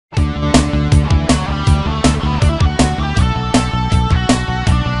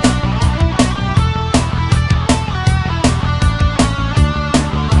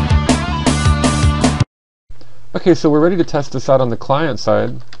Okay, so we're ready to test this out on the client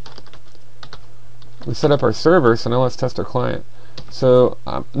side. We set up our server, so now let's test our client. So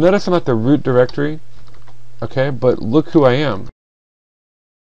notice I'm at the root directory, okay, but look who I am.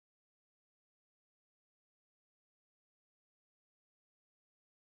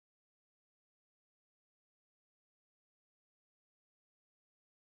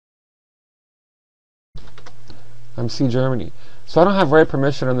 I'm C Germany. So I don't have write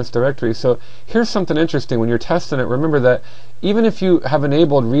permission on this directory. So here's something interesting. When you're testing it, remember that even if you have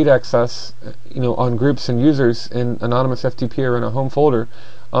enabled read access, on groups and users in anonymous FTP or in a home folder,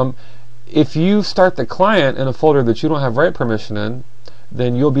 if you start the client in a folder that you don't have write permission in,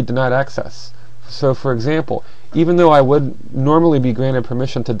 then you'll be denied access. So for example, even though I would normally be granted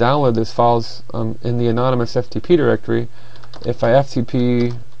permission to download these files in the anonymous FTP directory, if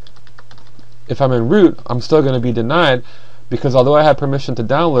I'm in root, I'm still going to be denied, because although I have permission to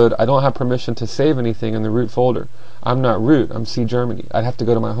download, I don't have permission to save anything in the root folder. I'm not root, I'm C Germany. I'd have to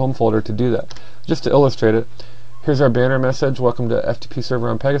go to my home folder to do that. Just to illustrate it, here's our banner message. Welcome to FTP server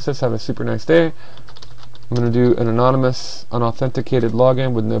on Pegasus. Have a super nice day. I'm going to do an anonymous, unauthenticated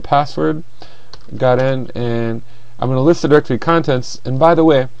login with no password. Got in, and I'm going to list the directory contents. And by the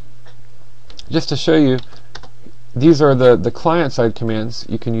way, just to show you, these are the client-side commands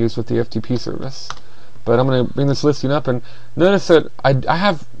you can use with the FTP service. But I'm going to bring this listing up, and notice that I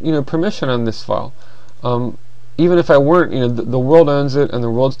have permission on this file. Even if I weren't, the world owns it, and the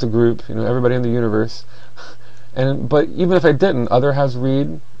world's the group, everybody in the universe. But even if I didn't, other has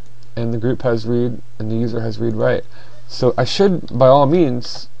read, and the group has read, and the user has read write. So I should, by all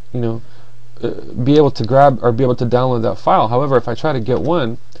means, be able to grab or be able to download that file. However, if I try to get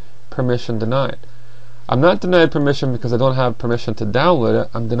one, permission denied. I'm not denied permission because I don't have permission to download it.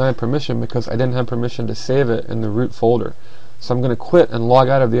 I'm denied permission because I didn't have permission to save it in the root folder. So I'm going to quit and log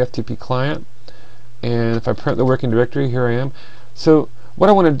out of the FTP client. And if I print the working directory, here I am. So what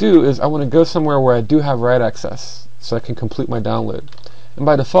I want to do is I want to go somewhere where I do have write access so I can complete my download. And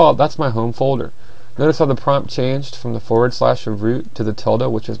by default, that's my home folder. Notice how the prompt changed from the / of root to the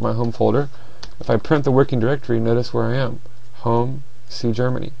tilde, which is my home folder. If I print the working directory, notice where I am. Home, C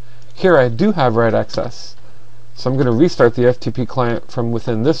Germany. Here I do have write access. So I'm going to restart the FTP client from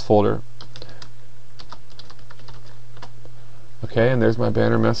within this folder. Okay, and there's my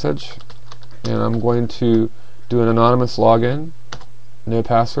banner message. And I'm going to do an anonymous login, no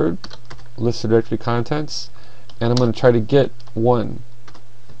password, list the directory contents, and I'm going to try to get one.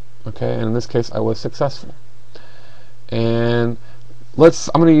 Okay, and in this case I was successful. And I'm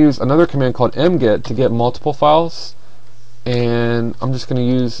going to use another command called mget to get multiple files. And I'm just going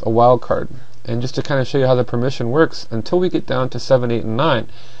to use a wildcard. And just to kind of show you how the permission works, until we get down to 7, 8, and 9,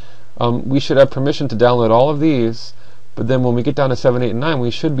 we should have permission to download all of these, but then when we get down to 7, 8, and 9, we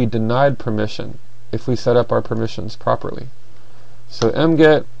should be denied permission if we set up our permissions properly. So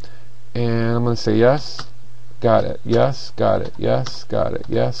mget, and I'm going to say yes, got it, yes, got it, yes, got it,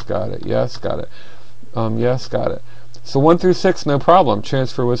 yes, got it, yes, got it, yes, got it. So 1 through 6, no problem.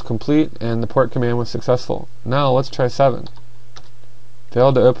 Transfer was complete and the port command was successful. Now let's try 7.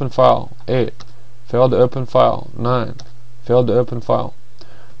 Failed to open file. 8. Failed to open file. 9. Failed to open file.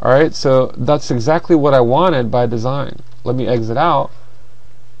 Alright, so that's exactly what I wanted by design. Let me exit out.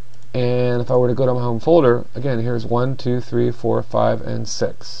 And if I were to go to my home folder, again, here's 1, 2, 3, 4, 5, and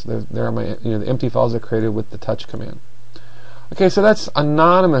 6. There are my the empty files I created with the touch command. Okay, so that's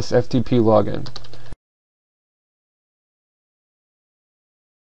anonymous FTP login.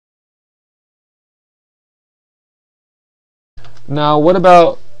 Now, what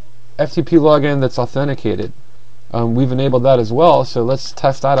about FTP login that's authenticated? We've enabled that as well, so let's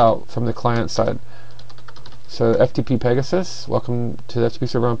test that out from the client side. So FTP Pegasus, welcome to the FTP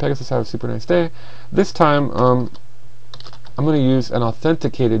server on Pegasus, have a super nice day. This time, I'm going to use an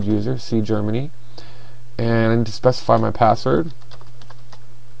authenticated user, C Germany, and I need to specify my password.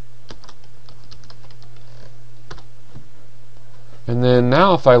 And then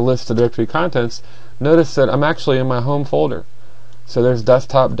now if I list the directory contents, notice that I'm actually in my home folder. So there's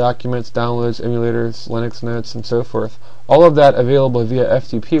desktop, documents, downloads, emulators, Linux notes, and so forth. All of that available via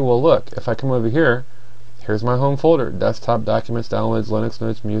FTP. Well, look, if I come over here, here's my home folder. Desktop, documents, downloads, Linux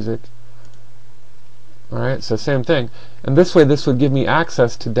notes, music. Alright, so same thing. And this way, this would give me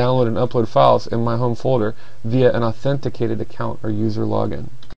access to download and upload files in my home folder via an authenticated account or user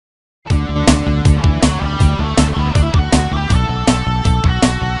login.